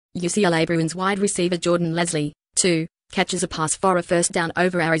UCLA Bruins wide receiver Jordan Leslie, 2, catches a pass for a first down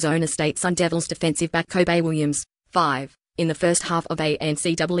over Arizona State Sun Devils defensive back Kobe Williams, 5, in the first half of a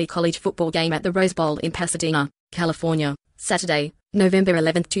NCAA college football game at the Rose Bowl in Pasadena, California, Saturday, November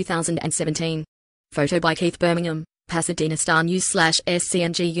 11, 2017. Photo by Keith Birmingham, Pasadena Star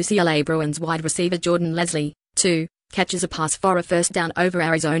News/SCNG. UCLA Bruins wide receiver Jordan Leslie, 2, catches a pass for a first down over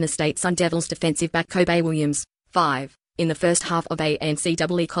Arizona State Sun Devils defensive back Kobe Williams, 5, in the first half of a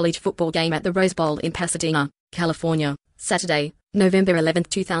NCAA college football game at the Rose Bowl in Pasadena, California, Saturday, November 11,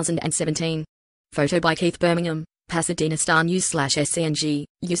 2017. Photo by Keith Birmingham, Pasadena Star News/SCNG.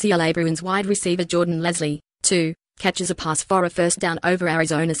 UCLA Bruins wide receiver Jordan Leslie, 2, catches a pass for a first down over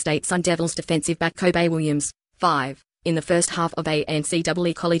Arizona State Sun Devils defensive back Kobe Williams, 5, in the first half of a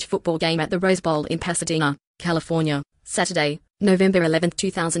NCAA college football game at the Rose Bowl in Pasadena, California, Saturday, November 11,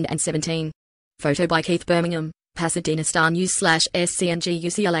 2017. Photo by Keith Birmingham, Pasadena Star News/SCNG.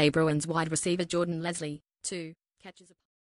 UCLA Bruins wide receiver Jordan Leslie, 2, catches a